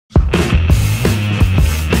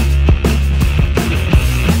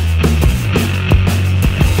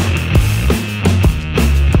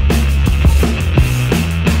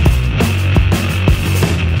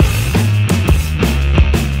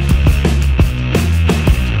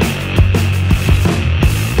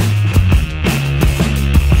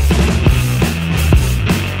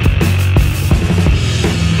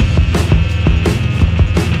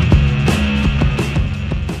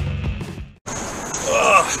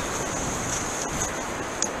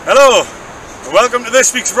Hello, and welcome to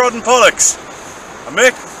this week's Rod and Pollocks. I'm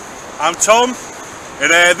Mick, I'm Tom, and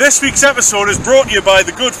this week's episode is brought to you by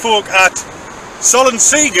the good folk at SOLENT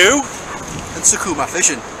SEAGOO and SAKUMA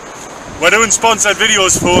Fishing. We're doing sponsored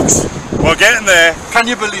videos, folks. We're getting there. Can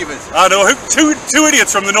you believe it? I know, two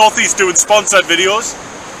idiots from the northeast doing sponsored videos.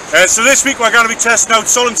 So this week we're going to be testing out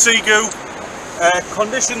SOLENT SEAGOO.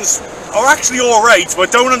 Conditions are actually alright. We're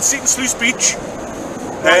down on Seaton Sluice beach.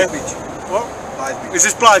 Blyth Beach. What? Blyth Beach. Is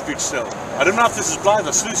this Blyth Beach still? I don't know if this is Blyth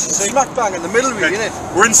or Sluice, you see. Smack bang in the middle, really, isn't it?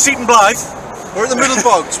 We're in Seaton Blyth. We're at the middle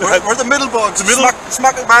bogs. We're at the middle bogs.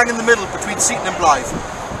 Smack bang in the middle between Seaton and Blyth.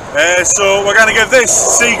 So we're going to give this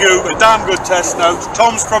SEAGOO a damn good test now.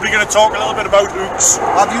 Tom's probably going to talk a little bit about hooks.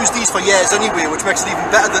 I've used these for years anyway, which makes it even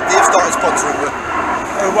better that they've started sponsoring with.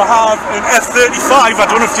 We have an F-35. I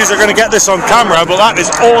don't know if you are going to get this on camera, but that is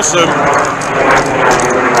awesome.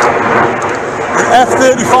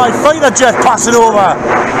 F-35 fighter jet passing over.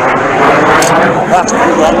 That's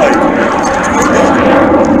cool, that like.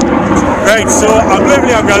 Right, so I'm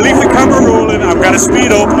going to leave the camera rolling. I'm going to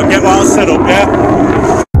speed up and get all set up, yeah?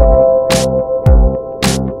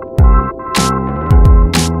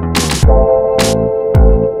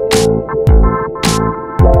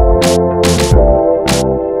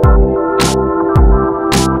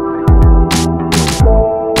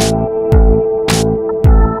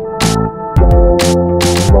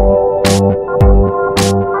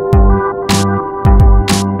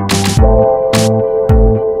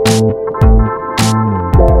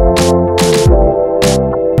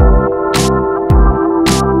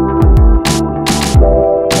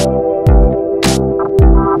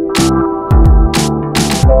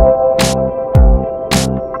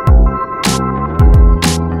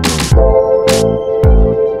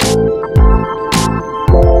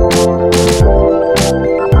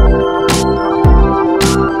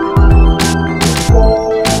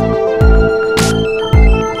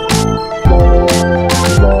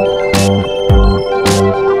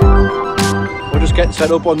 Getting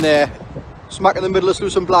set up on there, smack in the middle of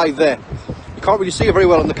Sluice and Blyth there. You can't really see it very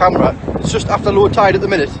well on the camera. It's just after low tide at the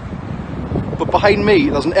minute. But behind me,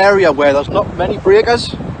 there's an area where there's not many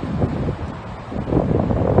breakers.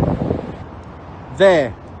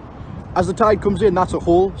 There. As the tide comes in, that's a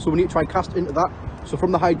hole, so we need to try and cast into that. So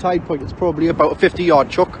from the high tide point, it's probably about a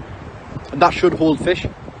 50-yard chuck, and that should hold fish.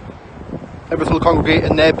 Everything will congregate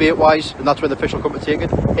in there bait-wise, and that's where the fish will come to take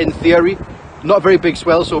it, in theory. Not a very big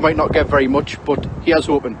swell, so we might not get very much, but here's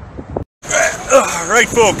hoping. Right,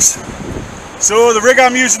 folks, so the rig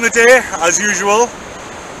I'm using today, as usual,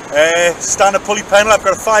 standard pulley pennel. I've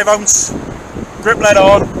got a 5-ounce grip lead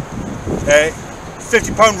on,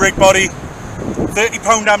 50-pound rig body,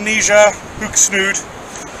 30-pound amnesia hook snood,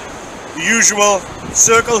 the usual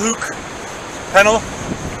circle hook pennel,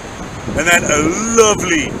 and then a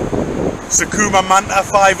lovely SAKUMA Manta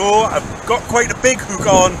 5.0. I've got quite a big hook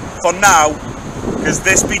on for now, because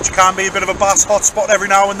this beach can be a bit of a bass hotspot every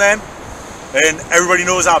now and then, and everybody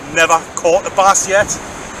knows I've never caught a bass yet.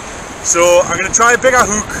 So I'm going to try a bigger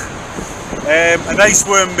hook, a nice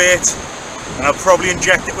worm bait, and I'll probably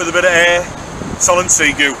inject it with a bit of air, SOLENT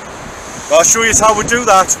SEAGOO. But I'll show you how we do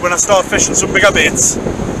that when I start fishing some bigger baits.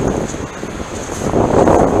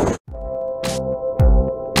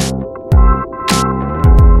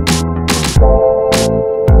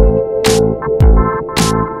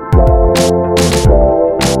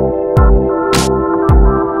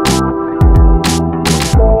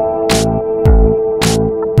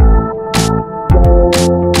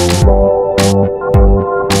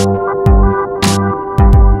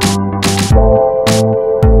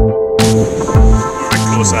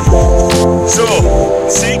 So,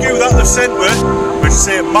 SEAGOO that they've sent with, which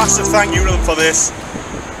say a massive thank you to them for this.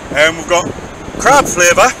 We've got crab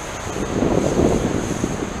flavour,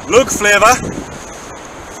 lug flavour,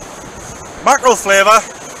 mackerel flavour,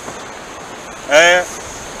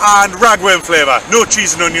 and ragworm flavour. No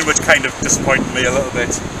cheese and onion, which kind of disappointed me a little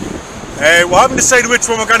bit. We haven't decided which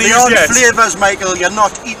one we're going to use yet. Flavours, Michael, you're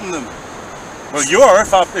not eating them. Well, you are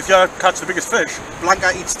if you catch the biggest fish.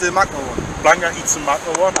 Blanca eats the mackerel one. Blanca eats the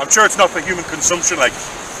mackerel one. I'm sure it's not for human consumption. Like,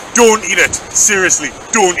 don't eat it. Seriously,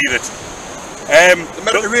 don't eat it. The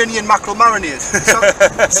Mediterranean mackerel marinade.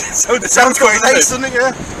 Sounds quite nice, doesn't it?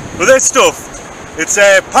 Yeah. But that stuff, it's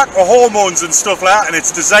packed with hormones and stuff like that, and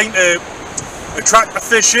it's designed to attract the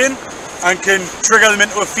fish in and can trigger them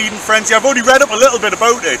into a feeding frenzy. I've only read up a little bit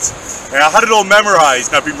about it. I had it all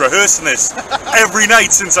memorised, and I've been rehearsing this every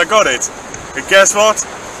night since I got it. And guess what?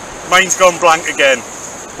 Mine's gone blank again.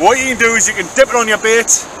 What you can do is you can dip it on your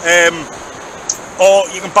bait, or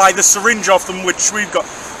you can buy the syringe off them, which we've got.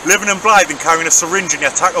 living in Blyth and carrying a syringe in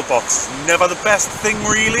your tackle box is never the best thing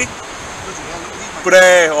really. But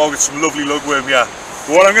oh, got some lovely lugworm here.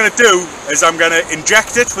 But what I'm going to do is I'm going to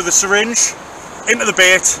inject it with a syringe into the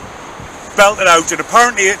bait, belt it out, and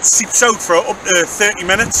apparently it seeps out for up to 30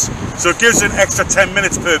 minutes, so it gives an extra 10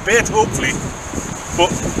 minutes per bait hopefully. But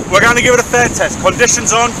we're going to give it a fair test.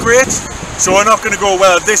 Conditions aren't great, so we're not going to go,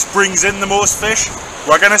 well, this brings in the most fish.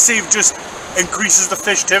 We're going to see if it just increases the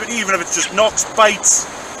fish activity, even if it just knocks bites.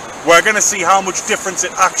 We're going to see how much difference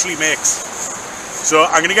it actually makes. So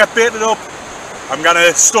I'm going to get baited up. I'm going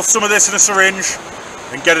to stuff some of this in a syringe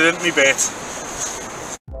and get it into my bait.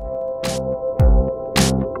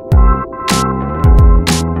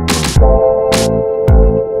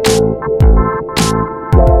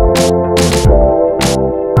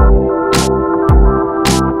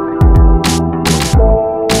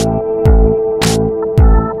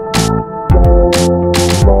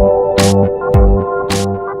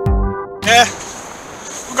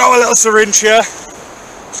 We've got a little syringe here.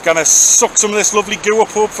 Just gonna suck some of this lovely goo up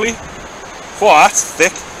hopefully. Whoa, that's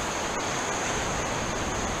thick.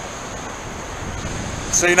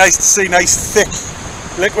 See nice thick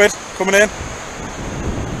liquid coming in.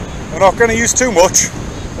 We're not gonna use too much.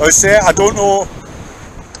 I say I don't know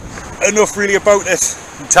enough really about it.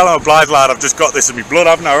 I'm telling a Blyth lad I've just got this in my blood,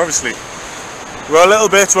 haven't I, obviously. We're a little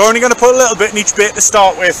bit, we're only gonna put a little bit in each bait to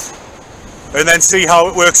start with and then see how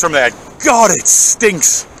it works from there. God, it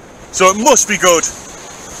stinks. So it must be good.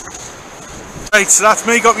 Right, so that's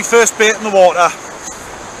me, got my first bait in the water.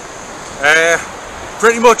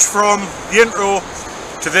 Pretty much from the intro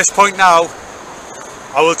to this point now,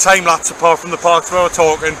 I will time lapse apart from the parts where we're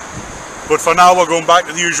talking. But for now we're going back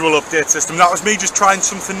to the usual update system. That was me just trying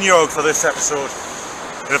something new out for this episode.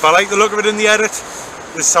 And if I like the look of it in the edit,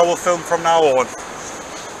 this is how we'll film from now on.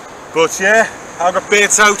 But yeah, I've got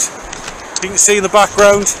baits out. You can see in the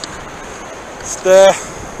background, it's there.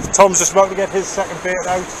 Tom's just about to get his second bait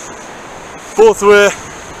out. Both were,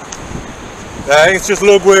 it's just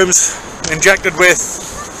lugworms injected with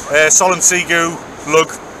SOLENT SEAGOO lug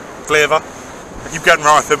flavour. I keep getting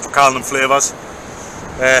wrong with him for calling them flavours.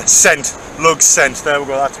 Scent, lug scent, there we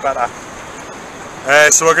go, that's better.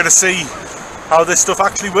 So we're going to see how this stuff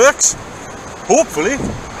actually works. Hopefully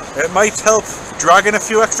it might help drag in a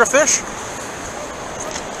few extra fish.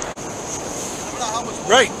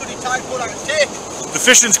 Right. The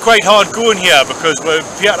fishing's quite hard going here because we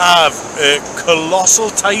appear to have a colossal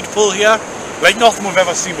tide pull here. Like nothing we've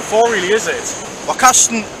ever seen before really, is it? We're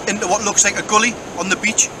casting into what looks like a gully on the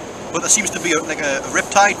beach, but there seems to be like a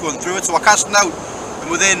riptide going through it, so we're casting out, and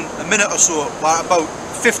within a minute or so we're about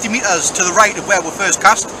 50 metres to the right of where we first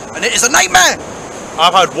cast, and it is a nightmare!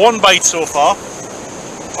 I've had one bite so far,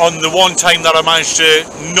 on the one time that I managed to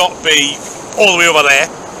not be all the way over there,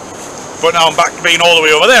 but now I'm back to being all the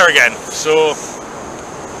way over there again, so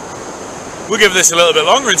we'll give this a little bit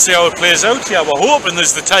longer and see how it plays out here. We're hoping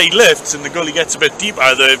as the tide lifts and the gully gets a bit deeper,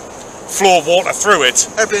 the flow of water through it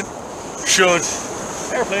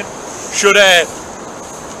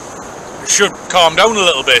should calm down a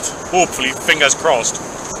little bit, hopefully, fingers crossed.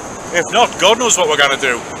 If not, God knows what we're going to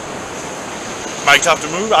do. Might have to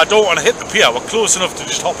move. I don't want to hit the pier. We're close enough to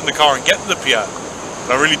just hop in the car and get to the pier,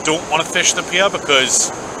 but I really don't want to fish the pier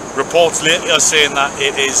because reports lately are saying that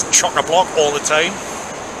it is chock-a-block all the time.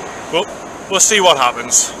 But we'll see what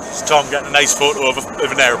happens. It's Tom getting a nice photo of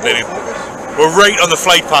an aeroplane. We're right on the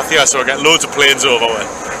flight path here, so we're getting loads of planes over with.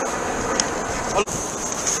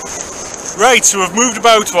 Right, so we've moved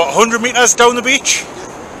about, what, 100 metres down the beach?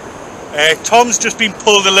 Tom's just been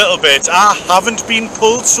pulled a little bit. I haven't been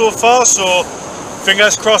pulled so far, so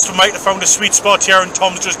fingers crossed we might have found a sweet spot here and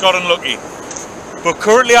Tom's just got unlucky. But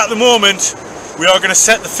currently at the moment, we are going to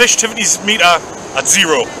set the fish activity meter at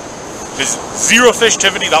 0. There's 0 fish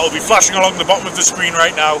activity. That will be flashing along the bottom of the screen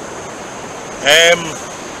right now.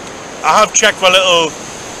 I have checked my little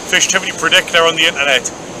fish activity predictor on the internet,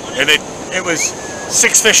 and it was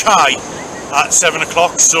 6 fish high at 7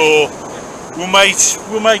 o'clock, so we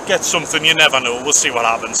might get something. You never know. We'll see what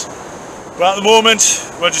happens. But at the moment,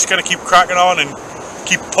 we're just going to keep cracking on and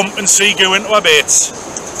keep pumping SEAGOO into our baits.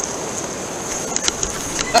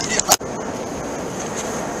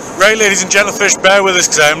 Right, ladies and gentlefish, bear with us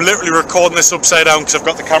because I'm literally recording this upside down because I've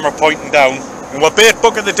got the camera pointing down. And we're bait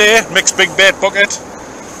bucket of the day, mixed big bait bucket.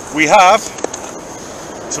 We have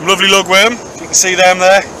some lovely lugworm, if you can see them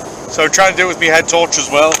there. So I'm trying to do it with my head torch as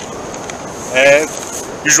well.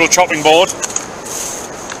 Usual chopping board.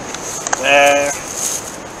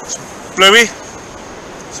 Some bluey,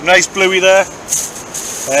 some nice bluey there.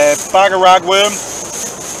 Bag of ragworm.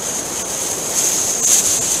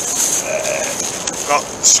 Got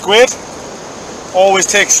squid, always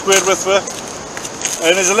take squid with me.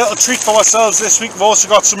 And there's a little treat for ourselves this week. We've also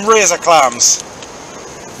got some razor clams.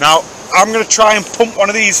 Now, I'm going to try and pump one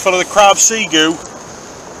of these full of the crab SEAGOO,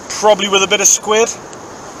 probably with a bit of squid.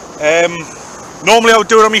 Normally I would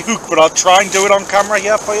do it on my hook, but I'll try and do it on camera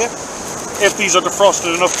here for you. If these are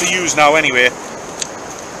defrosted enough to use now anyway.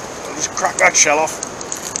 I'll just crack that shell off.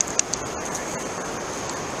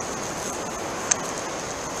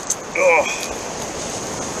 Oh.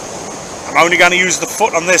 I'm only going to use the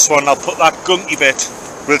foot on this one. I'll put that gunky bit,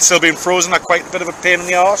 with it still being frozen, at quite a bit of a pain in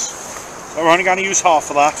the arse. So I'm only going to use half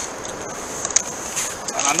of that.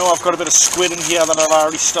 And I know I've got a bit of squid in here that I've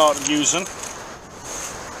already started using.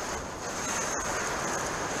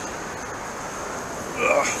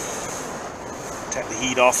 Ugh. Take the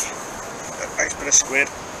heat off. A nice bit of squid.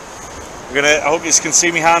 I hope you can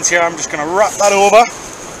see my hands here. I'm just going to wrap that over.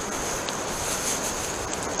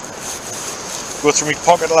 Go through my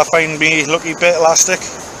pocket till I find me lucky bit of elastic.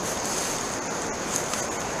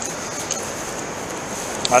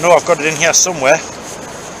 I know I've got it in here somewhere.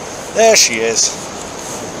 There she is.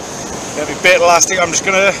 Get me bit of elastic. I'm just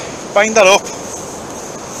going to bind that up.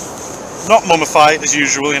 Not mummify it as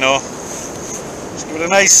usual, you know. Just give it a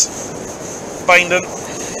nice binding.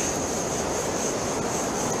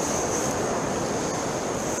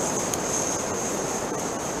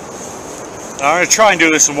 I'm going to try and do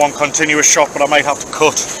this in one continuous shot, but I might have to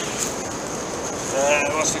cut.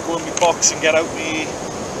 Once I go in my box and get out my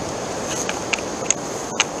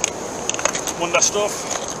wonder stuff,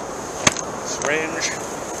 syringe.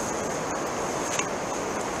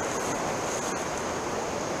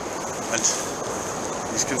 And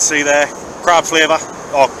as you can see there, crab flavour,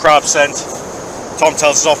 or crab scent. Tom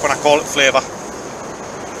tells us off when I call it flavour.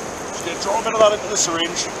 Just going to draw a bit of that into the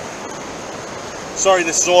syringe. Sorry,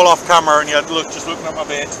 this is all off camera and you're just looking at my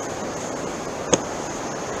bait.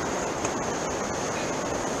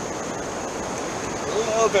 A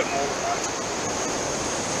little bit more than that.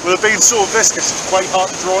 With it being so viscous, it's quite hard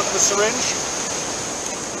to draw into the syringe.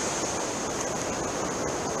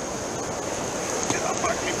 Get that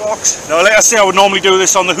back in my box. Now, like I say, I would normally do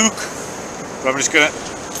this on the hook, but I'm just going to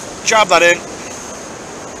jab that in.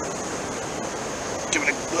 Give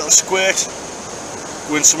it a little squirt.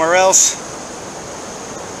 Go in somewhere else.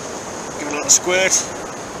 Give it a little squirt,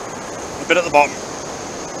 a bit at the bottom,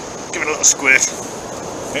 give it a little squirt.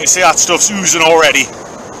 You can see that stuff's oozing already.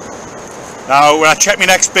 Now when I check my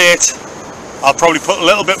next bait, I'll probably put a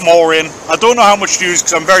little bit more in. I don't know how much to use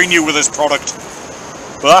because I'm very new with this product,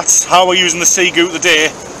 but that's how we're using the SEAGOO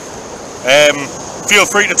today. Feel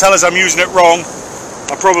free to tell us I'm using it wrong.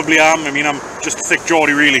 I probably am. I mean, I'm just a thick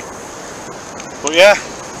Geordie really. But yeah,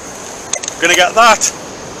 gonna get that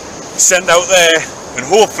sent out there and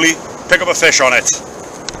hopefully pick up a fish on it.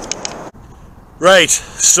 Right,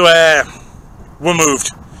 so we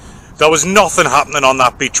moved. There was nothing happening on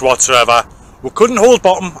that beach whatsoever. We couldn't hold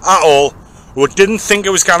bottom at all. We didn't think it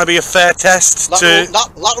was going to be a fair test.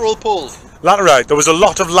 Lateral pull. Right, there was a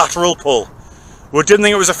lot of lateral pull. We didn't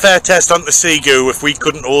think it was a fair test on the SEAGOO if we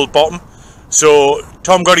couldn't hold bottom. So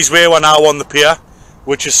Tom got his way. We're now on the pier,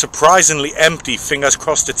 which is surprisingly empty. Fingers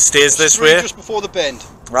crossed it stays this way. Just before the bend.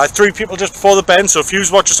 Right, 3 people just before the bend, so if you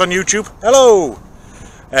watch us on YouTube, hello!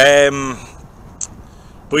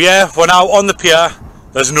 But yeah, we're now on the pier,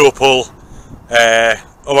 there's no pull, and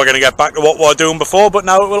we're going to get back to what we were doing before, but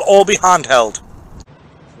now it will all be handheld.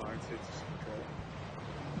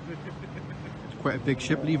 It's quite a big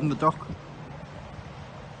ship leaving the dock.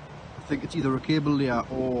 I think it's either a cable layer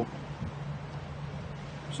or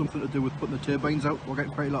something to do with putting the turbines out. We're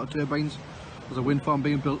getting quite a lot of turbines. There's a wind farm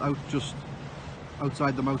being built out just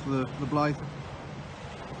outside the mouth of the Blyth.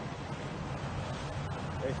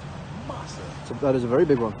 It's massive. So that is a very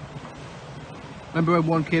big one. Remember when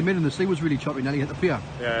one came in and the sea was really choppy, nearly hit the pier?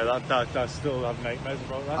 Yeah, that still have nightmares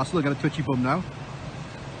about that. I still got a twitchy bum now.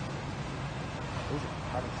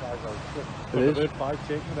 It is. Bird 5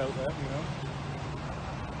 taking it out there, you know.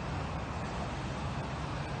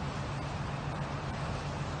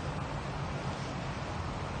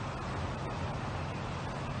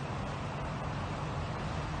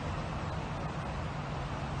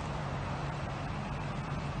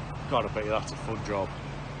 Gotta bet you that's a fun job.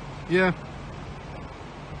 Yeah.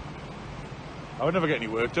 I would never get any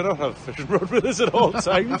work done. I'd have a fishing rod with us at all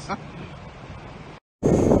times.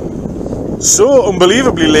 So,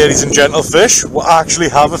 unbelievably, ladies and gentlefish, we actually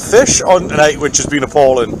have a fish on tonight, which has been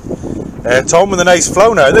appalling. Tom with a nice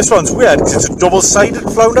flounder. This one's weird because it's a double-sided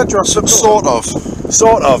flounder. Sort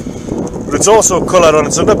of. But it's also coloured on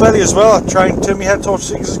its underbelly as well. I'll try and turn my head towards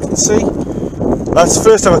so you can see. That's the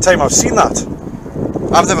first ever time I've seen that.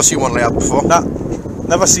 I've never seen one like that before. Nah,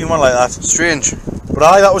 Never seen one like that. Strange. But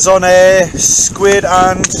aye, that was on squid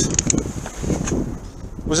and...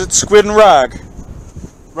 Was it squid and rag?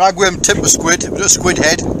 Ragworm tip of squid, a squid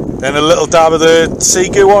head. Then a little dab of the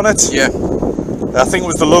SEAGOO on it. Yeah. I think it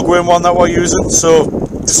was the lugworm one that we're using, so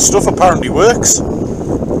this stuff apparently works.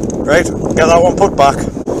 Right, get that one put back.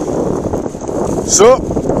 So,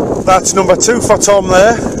 that's number 2 for Tom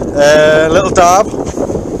there. Little dab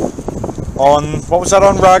on, what was that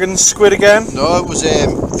on, rag and squid again? No, it was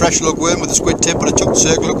fresh lugworm with a squid tip, but it took the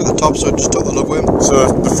circle hook at the top, so it just took the lugworm. So,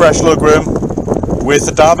 the fresh lugworm with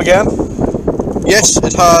the dab again? Yes,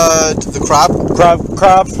 it had the crab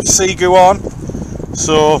SEAGOO on.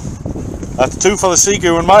 So, that's 2 for the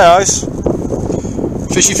SEAGOO in my eyes.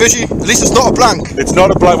 Fishy, fishy. At least it's not a blank. It's not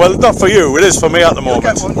a blank. Well, it's not for you. It is for me at the moment.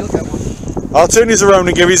 You'll get one. I'll turn these around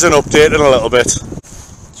and give you an update in a little bit.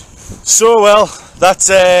 So, well, that's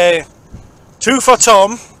 2 for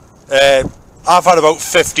Tom. I've had about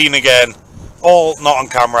 15 again. All not on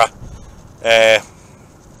camera.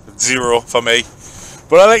 0 for me.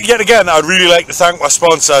 But yet again, I'd really like to thank my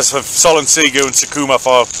sponsors of SOLENT, SEAGOO and SAKUMA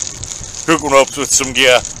for hooking up with some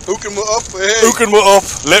gear. Hooking me up, hey. Hooking me up,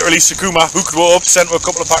 literally SAKUMA hooked me up, sent me a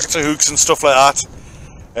couple of packets of hooks and stuff like that.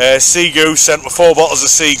 SEAGOO sent me 4 bottles of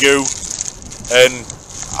SEAGOO, and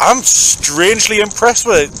I'm strangely impressed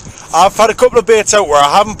with it. I've had a couple of baits out where I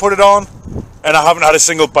haven't put it on, and I haven't had a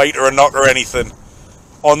single bite or a knock or anything.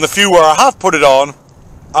 On the few where I have put it on,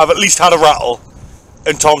 I've at least had a rattle,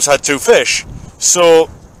 and Tom's had 2 fish. So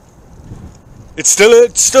it's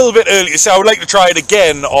still a bit early to say. I would like to try it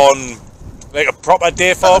again on like a proper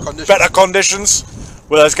day for better conditions,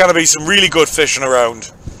 where there's going to be some really good fishing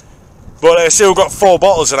around. But I say we've got 4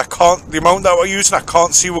 bottles, and the amount that we're using, I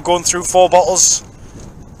can't see we're going through 4 bottles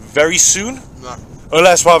very soon. No.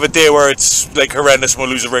 Unless we have a day where it's like horrendous and we'll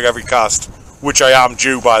lose a rig every cast, which I am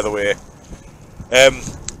due, by the way.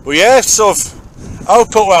 But yeah, so I'll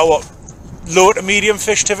put what low to medium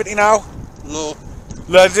fishtivity now. Low.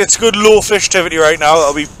 It's good low fishtivity right now.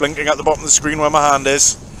 That'll be blinking at the bottom of the screen where my hand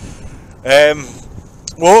is.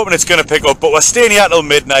 We're hoping it's going to pick up, but we're staying here till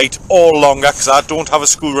midnight or longer because I don't have a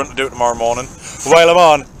school run to do tomorrow morning. While I'm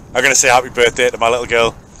on, I'm going to say happy birthday to my little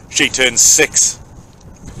girl. She turns 6.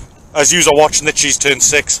 As you are watching that, she's turned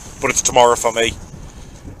 6, but it's tomorrow for me.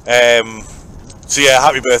 So yeah,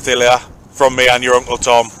 happy birthday, Leah, from me and your Uncle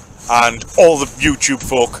Tom and all the YouTube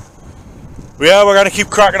folk. But yeah, we're going to keep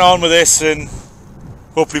cracking on with this and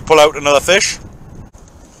hopefully pull out another fish.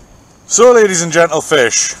 So, ladies and gentle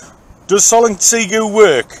fish, does SOLENT SEAGOO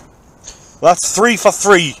work? That's 3 for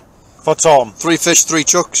 3 for Tom. 3 fish, 3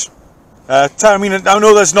 chucks. I mean, I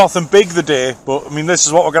know there's nothing big the day, but I mean, this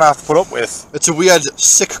is what we're going to have to put up with. It's a weird,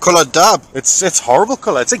 sick coloured dab. It's horrible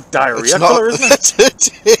colour. It's like diarrhea colour, isn't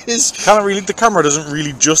it? It is. The camera doesn't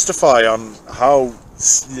really justify on how.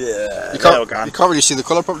 Yeah, you can't really see the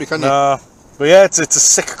colour properly, can you? Nah. But yeah, it's a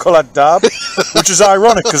sick coloured dab, which is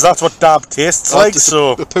ironic because that's what dab tastes like.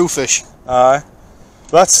 So a poo fish. Aye.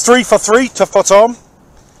 That's 3 for 3 for Tom.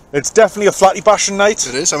 It's definitely a flatty bashing night.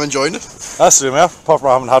 It is. I'm enjoying it. That's it, yeah. Apart from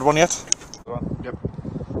I haven't had one yet. Yep.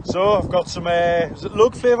 So I've got some. Is it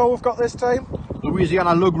lug flavour we've got this time?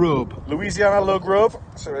 Louisiana lug rub. Louisiana lug rub.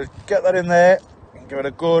 So we'll get that in there and give it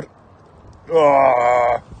a good.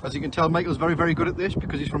 Oh. As you can tell, Michael's very, very good at this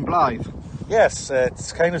because he's from Blyth. Yes,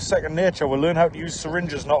 it's kind of second nature. We'll learn how to use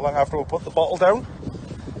syringes not long after we put the bottle down.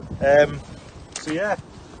 So yeah,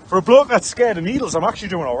 for a bloke that's scared of needles, I'm actually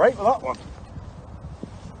doing all right with that one.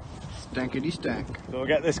 Stankity stank. So we'll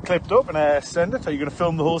get this clipped up and send it. Are you going to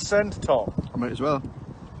film the whole send, Tom? I might as well.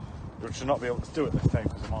 You should not be able to do it this time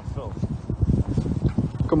because I'm on film.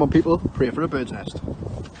 Come on, people, pray for a bird's nest.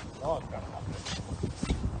 Oh, it's gonna happen.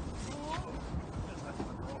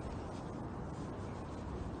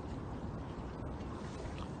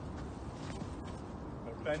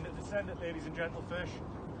 Bend it to send it, ladies and gentle fish.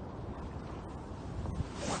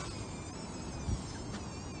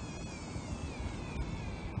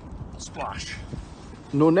 Splash.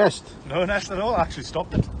 No nest. No nest at all, actually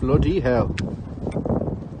stopped it. Bloody hell.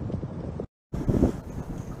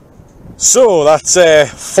 So that's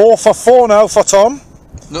 4 for 4 now for Tom.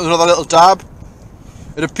 Another little dab.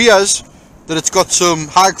 It appears that it's got some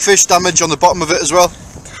hagfish damage on the bottom of it as well.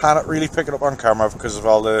 Cannot really pick it up on camera because of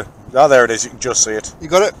all the... Oh, there it is, you can just see it. You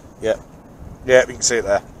got it? Yeah. Yeah, you can see it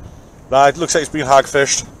there. Nah, it looks like it's been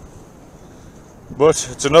hagfished. But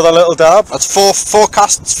it's another little dab. That's four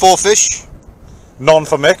casts, 4 fish. None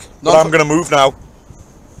for Mick, but I'm going to move now.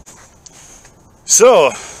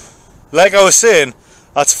 So, like I was saying,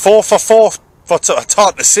 that's 4 for 4 for Tom. It's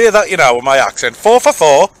hard to say that, you know, with my accent. 4 for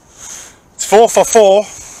 4. It's 4 for 4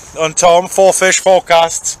 on Tom. 4 fish, 4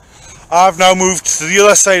 casts. I've now moved to the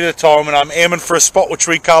other side of the Tom and I'm aiming for a spot which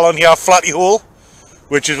we call on here Flatty hole,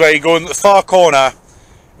 which is where you go in the far corner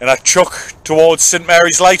and I chuck towards St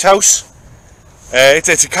Mary's Lighthouse.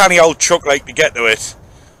 It's a canny old chuck like to get to it,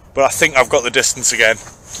 but I think I've got the distance again.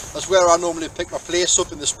 That's where I normally pick my place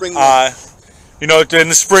up in the spring. You know, in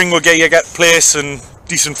the spring we'll get place and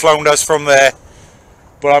decent flounders from there.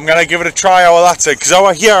 But I'm going to give it a try how that's it, because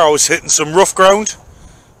over here I was hitting some rough ground.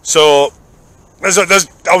 So,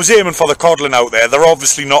 I was aiming for the codling out there. They're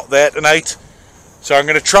obviously not there tonight. So I'm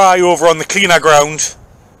going to try over on the cleaner ground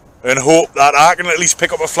and hope that I can at least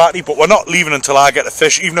pick up a flatty. But we're not leaving until I get a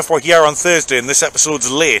fish, even if we're here on Thursday and this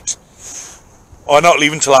episode's late. We're not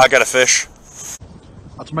leaving until I get a fish.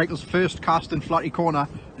 That's Michael's first cast in Flatty corner,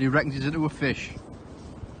 and he reckons he's into a fish.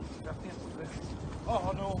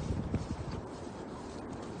 Oh no.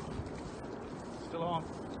 Still on.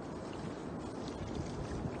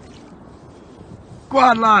 Go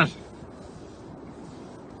on, lad.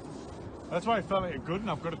 That's why I felt like it good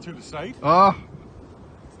and I've got it to the side. Oh.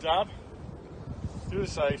 Dab. To the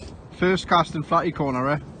side. First cast in Flatty corner,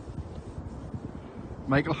 eh?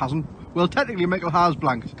 Michael hasn't. Well, technically Michael has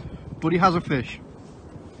blanked, but he has a fish.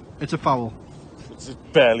 It's a foul. It's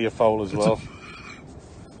barely a foul as well.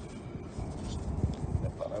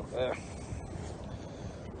 Get that out there.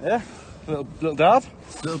 Yeah, little dab.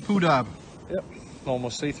 Little poo dab. Yep,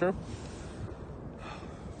 almost see-through.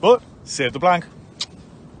 But, save the blank.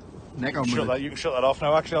 Neck on You can shut that off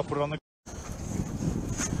now, actually, I'll put it on the...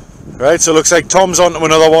 Right, so it looks like Tom's on to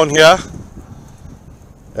another one here.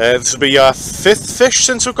 This will be our fifth fish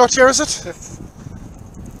since we've got here, is it?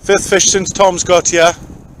 Fifth fish since Tom's got here.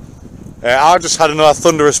 I just had another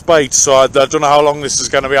thunderous bite, so I don't know how long this is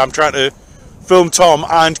going to be. I'm trying to film Tom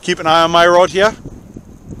and keep an eye on my rod here.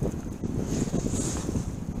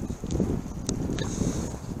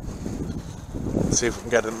 Let's see if we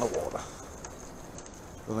can get it in the water. I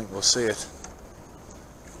don't think we'll see it.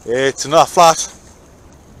 It's another flat.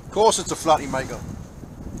 Of course it's a flatty, Michael.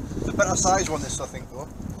 It's a better size one, this, I think, though.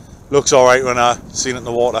 Looks alright when I seen it in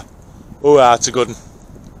the water. Oh yeah, it's a good one.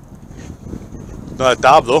 Not a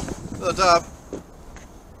dab though. Another dab.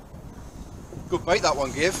 Good bite that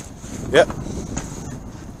one gave. Yep.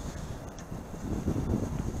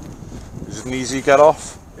 Is it an easy get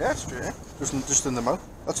off? Yeah, straight. Eh? Just in the mouth.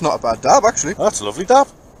 That's not a bad dab, actually. That's a lovely dab.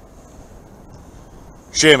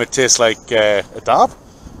 Shame it tastes like a dab.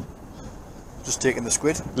 Just taking the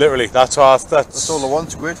squid. Literally, that's all I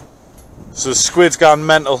want, squid. So the squid's gone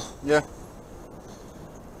mental. Yeah.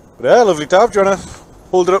 But yeah, lovely dab. Do you want to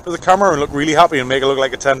hold it up to the camera and look really happy and make it look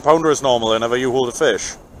like a 10-pounder as normal whenever you hold a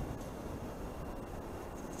fish?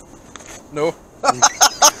 No.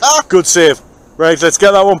 Good save. Right, let's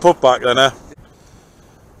get that one put back then, eh?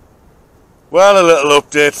 Well, a little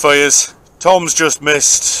update for yous. Tom's just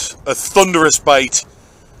missed a thunderous bite.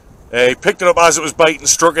 He picked it up as it was biting,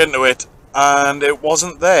 struck into it, and it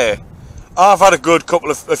wasn't there. I've had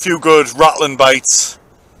a few good rattling bites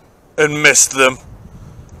and missed them.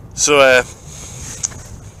 So,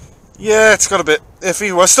 yeah, it's got a bit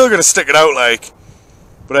iffy. We're still going to stick it out, like.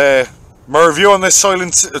 But my review on this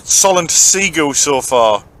SOLENT SEAGOO so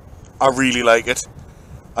far, I really like it.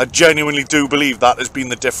 I genuinely do believe that has been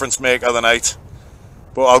the difference maker of the night.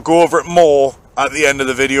 But I'll go over it more at the end of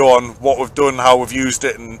the video on what we've done, how we've used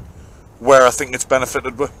it, and where I think it's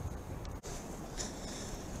benefited with.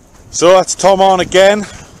 So that's Tom on again.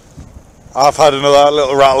 I've had another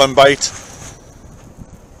little rattling bite.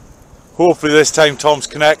 Hopefully this time Tom's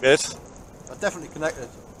connected. I'm definitely connected.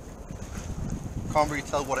 Can't really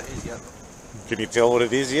tell what it is yet. Can you tell what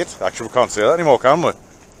it is yet? Actually, we can't say that anymore, can we?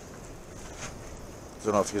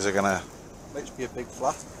 Don't know if you're gonna... Might just be a big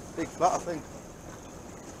flat. Big flat, I think.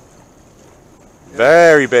 Yeah.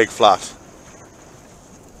 Very big flat.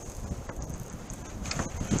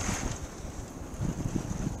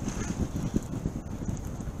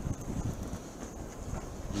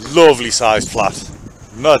 Lovely sized flat.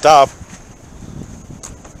 Not a dab.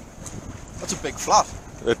 That's a big flat.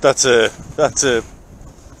 That's a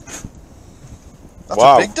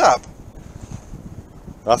wow. A big dab.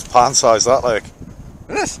 That's pan size, that, like.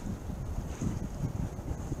 It is.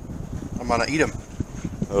 I'm gonna eat him.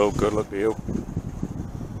 Oh, good luck to you.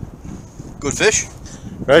 Good fish.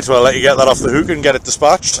 Right, well, I'll let you get that off the hook and get it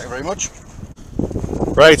dispatched. Thank you very much.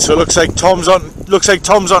 Right, so it looks like Tom's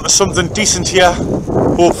onto something decent here.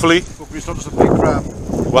 Hopefully. Hopefully it's not just a big crab.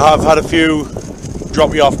 We have had a few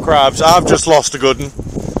drop you off crabs. I've just lost a good one.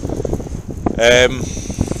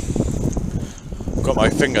 Got my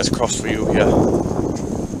fingers crossed for you here.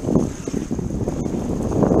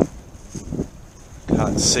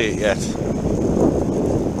 Can't see it yet.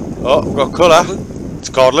 Oh, got colour. It's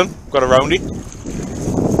Codling. got a roundie.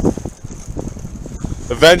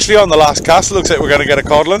 Eventually on the last cast, it looks like we're going to get a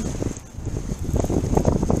codling.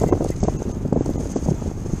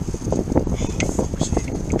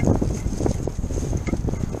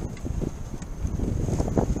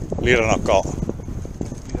 Leader not got.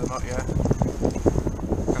 Leader not, yeah.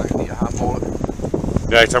 Gotta get your handball.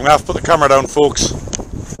 Right, I'm going to have to put the camera down, folks.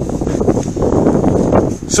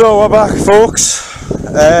 So we're back, folks.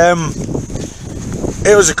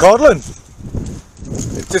 It was a codling.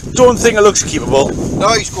 I don't think it looks keepable. No,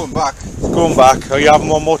 he's going back. It's going back. Are you having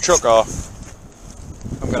one more chuck or?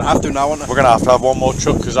 I'm going to have to now, aren't I? We're going to have one more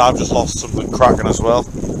chuck because I've just lost something cracking as well.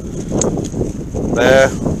 There,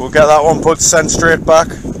 we'll get that one put sent straight back.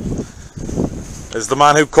 There's the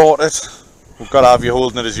man who caught it. We've got to have you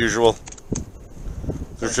holding it as usual.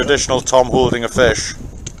 The traditional Tom holding a fish.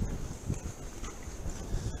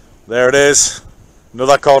 There it is.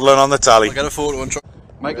 Another codling on the tally. I'll get a photo and try.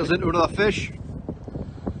 Michael's into another fish.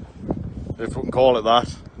 If we can call it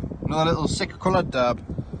that. Another little sick coloured dab.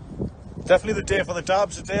 Definitely the day for the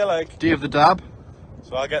dabs today, like. Day of the dab.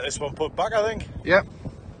 So I'll get this one put back, I think. Yep.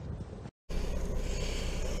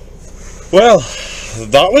 Well,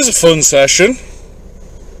 that was a fun session.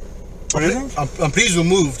 What do you think? I'm pleased we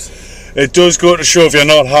moved. It does go to show if you're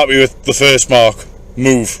not happy with the first mark,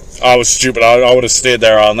 move. I was stupid, I would have stayed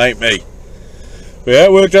there all night, me. But yeah,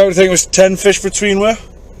 it worked out. I think it was 10 fish between we.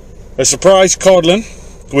 A surprise codling,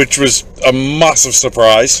 which was a massive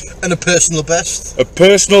surprise. And a personal best. A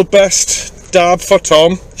personal best dab for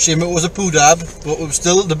Tom. Shame it was a poo dab, but it was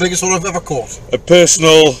still the biggest one I've ever caught. A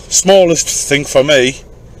personal smallest thing for me,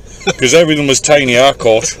 because everything was tiny I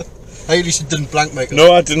caught. I at least didn't blank, Michael.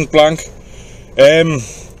 No, I didn't blank.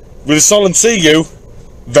 With the SOLENT SEAGOO,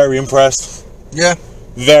 very impressed. Yeah.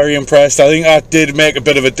 Very impressed. I think that did make a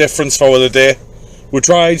bit of a difference for the day. We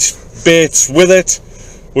tried baits with it,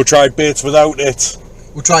 we tried baits without it.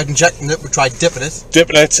 We tried injecting it, we tried dipping it.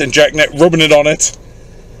 Dipping it, injecting it, rubbing it on it.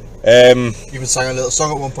 Even sang a little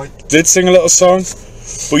song at one point. Did sing a little song.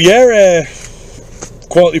 But yeah,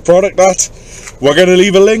 quality product that. We're going to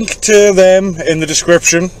leave a link to them in the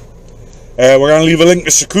description. We're going to leave a link to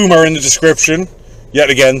SAKUMA in the description. Yet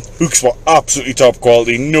again, hooks were absolutely top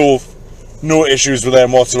quality. No issues with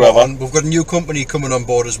them whatsoever. We've got a new company coming on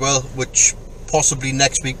board as well, which possibly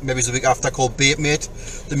next week, maybe it's the week after, called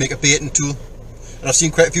BaitMate. They make a baiting tool, and I've seen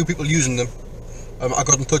quite a few people using them. I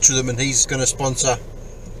got in touch with him, and he's going to sponsor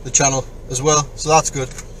the channel as well, so that's good.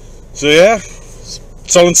 So yeah,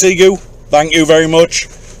 SOLENT SEAGOO, thank you very much.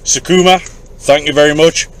 SAKUMA, thank you very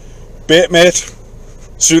much. BaitMate,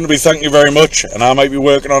 soon to be thank you very much, and I might be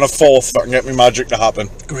working on a fourth if I can get my magic to happen.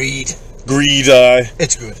 Greed, aye.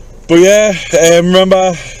 it's good. But yeah,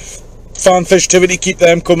 remember, fan fishtivity, keep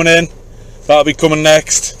them coming in. That'll be coming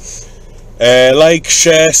next. Like,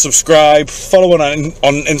 share, subscribe, follow on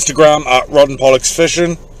Instagram at Rod and Pollux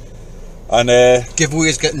Fishing. And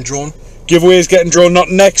giveaways getting drawn. Giveaways getting drawn, not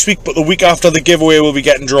next week, but the week after the giveaway will be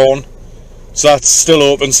getting drawn. So that's still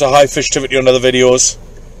open, so high fishtivity under the videos.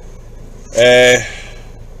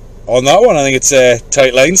 On that one, I think it's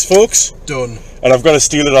tight lines, folks. Done. And I've got to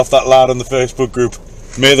steal it off that lad on the Facebook group.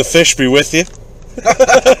 May the fish be with you.